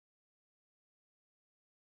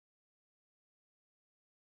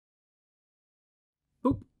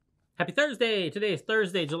Happy Thursday! Today is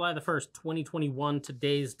Thursday, July the 1st, 2021.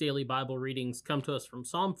 Today's daily Bible readings come to us from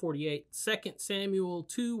Psalm 48, 2 Samuel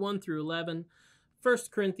 2, 1 through 11, 1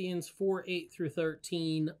 Corinthians 4, 8 through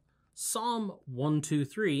 13, Psalm 1, 2,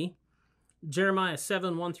 3, Jeremiah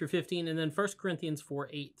 7, 1 through 15, and then 1 Corinthians 4,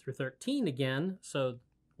 8 through 13 again. So,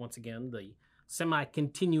 once again, the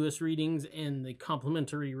semi-continuous readings and the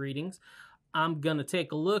complementary readings. I'm going to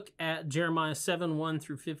take a look at Jeremiah 7, 1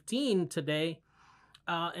 through 15 today.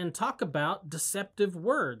 And talk about deceptive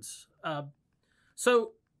words.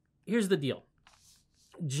 So here's the deal.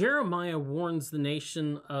 Jeremiah warns the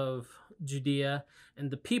nation of Judea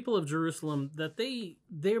and the people of Jerusalem that they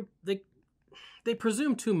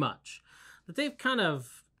presume too much. That they've kind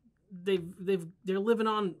of they're living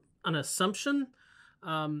on an assumption,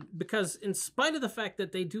 because in spite of the fact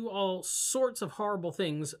that they do all sorts of horrible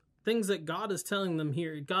things that God is telling them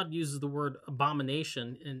here, God uses the word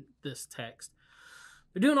abomination in this text.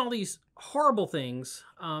 They're doing all these horrible things,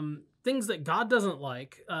 things that God doesn't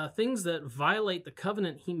like, things that violate the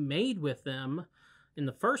covenant he made with them in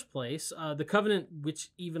the first place, the covenant which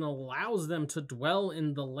even allows them to dwell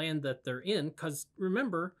in the land that they're in. Because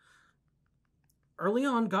remember, early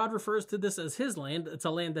on, God refers to this as his land. It's a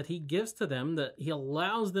land that he gives to them, that he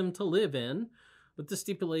allows them to live in, with the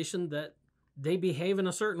stipulation that they behave in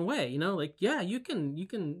a certain way. You know, like, yeah, you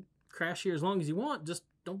can crash here as long as you want, just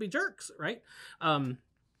don't be jerks, right?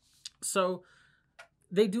 So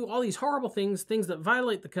they do all these horrible things that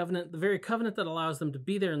violate the covenant, the very covenant that allows them to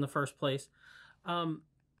be there in the first place. And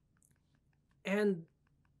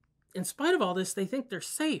in spite of all this, they think they're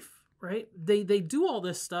safe, right? They do all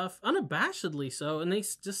this stuff unabashedly so, and they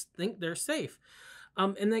just think they're safe.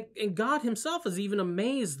 And God himself is even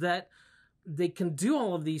amazed that they can do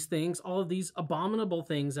all of these things, all of these abominable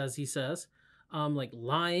things, as he says, like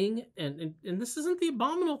lying, and this isn't the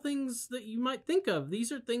abominable things that you might think of. These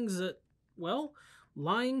are things that, well,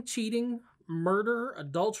 lying, cheating, murder,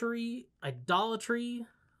 adultery, idolatry.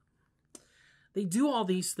 They do all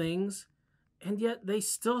these things, and yet they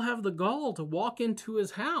still have the gall to walk into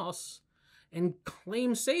his house and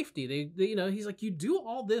claim safety. They you know, he's like, you do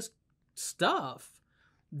all this stuff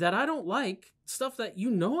that I don't like, stuff that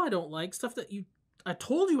you know I don't like, stuff that I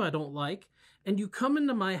told you I don't like, and you come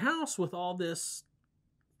into my house with all this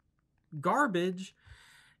garbage,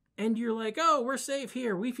 and you're like, oh, we're safe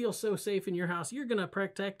here. We feel so safe in your house. You're going to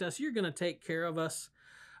protect us. You're going to take care of us.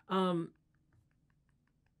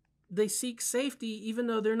 They seek safety even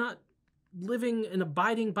though they're not living and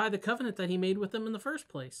abiding by the covenant that he made with them in the first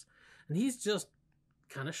place. And he's just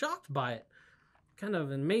kind of shocked by it. Kind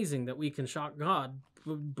of amazing that we can shock God,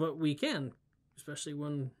 but we can, especially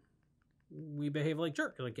when we behave like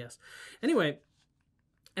jerks, I guess. Anyway,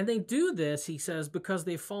 and they do this, he says, because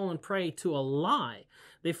they've fallen prey to a lie.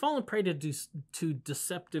 They've fallen prey to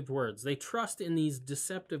deceptive words. They trust in these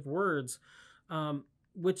deceptive words,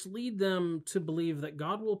 which lead them to believe that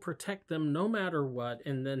God will protect them no matter what,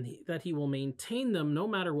 and then that he will maintain them no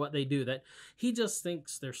matter what they do. That he just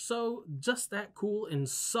thinks they're just that cool and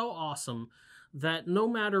so awesome that no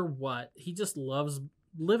matter what, he just loves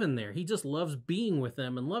living there. He just loves being with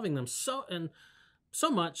them and loving them so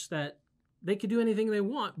much that they could do anything they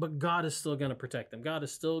want, but God is still going to protect them. God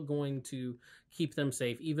is still going to keep them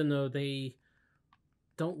safe, even though they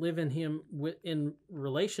don't live in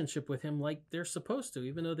relationship with him like they're supposed to,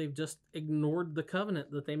 even though they've just ignored the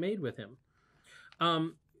covenant that they made with him.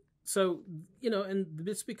 So, you know, and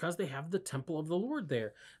it's because they have the temple of the Lord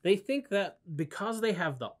there. They think that because they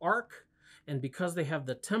have the ark and because they have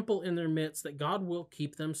the temple in their midst, that God will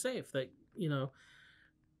keep them safe. That, you know,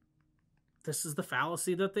 this is the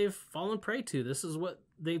fallacy that they've fallen prey to. This is what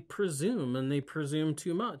they presume, and they presume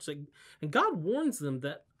too much. And God warns them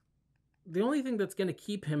that the only thing that's going to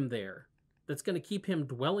keep him there, that's going to keep him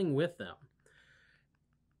dwelling with them,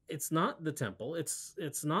 it's not the temple.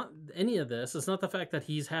 It's not any of this. It's not the fact that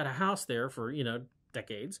he's had a house there for, you know,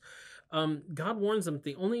 decades. God warns them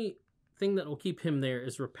the only thing that will keep him there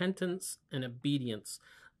is repentance and obedience.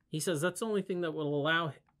 He says that's the only thing that will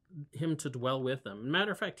allow him to dwell with them.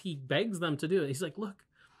 Matter of fact, he begs them to do it. He's like, look,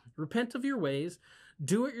 repent of your ways,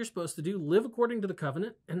 do what you're supposed to do, live according to the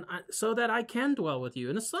covenant, and so that I can dwell with you.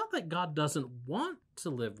 And it's not that God doesn't want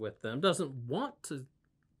to live with them, doesn't want to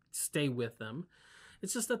stay with them.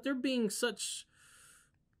 It's just that they're being such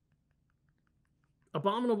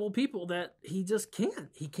abominable people that he just can't.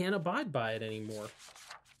 He can't abide by it anymore.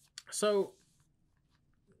 So,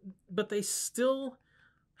 but they still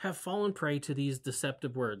have fallen prey to these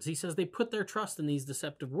deceptive words. He says they put their trust in these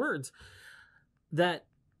deceptive words that,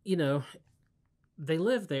 you know, they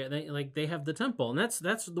live there. They have the temple, and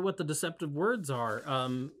that's what the deceptive words are.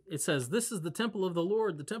 It says, "This is the temple of the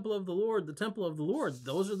Lord, the temple of the Lord, the temple of the Lord."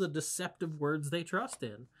 Those are the deceptive words they trust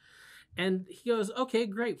in. And he goes, "Okay,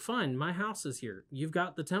 great, fine. My house is here. You've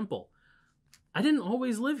got the temple. I didn't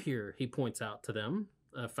always live here," he points out to them,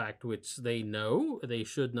 a fact which they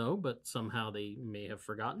should know, but somehow they may have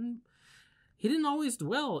forgotten. He didn't always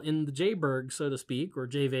dwell in the J-Burg, so to speak, or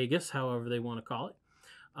J-Vegas, however they want to call it,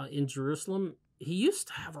 in Jerusalem. He used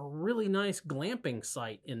to have a really nice glamping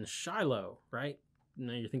site in Shiloh, right?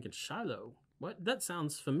 Now you're thinking, Shiloh? What? That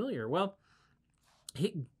sounds familiar. Well,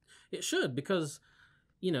 it should, because,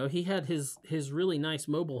 you know, he had his really nice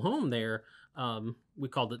mobile home there. We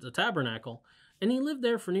called it the Tabernacle. And he lived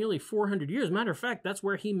there for nearly 400 years. Matter of fact, that's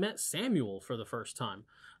where he met Samuel for the first time.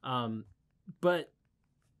 But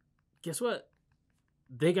guess what?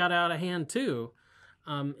 They got out of hand too.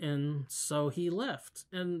 And so he left.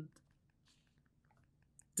 And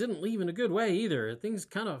didn't leave in a good way either. Things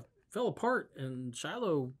kind of fell apart, and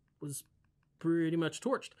Shiloh was pretty much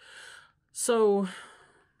torched. So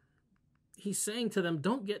he's saying to them,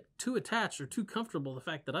 don't get too attached or too comfortable with the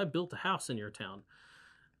fact that I built a house in your town.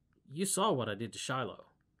 You saw what I did to Shiloh.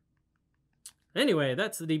 Anyway,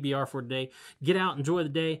 that's the DBR for today. Get out, enjoy the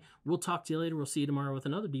day. We'll talk to you later. We'll see you tomorrow with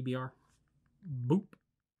another DBR. Boop.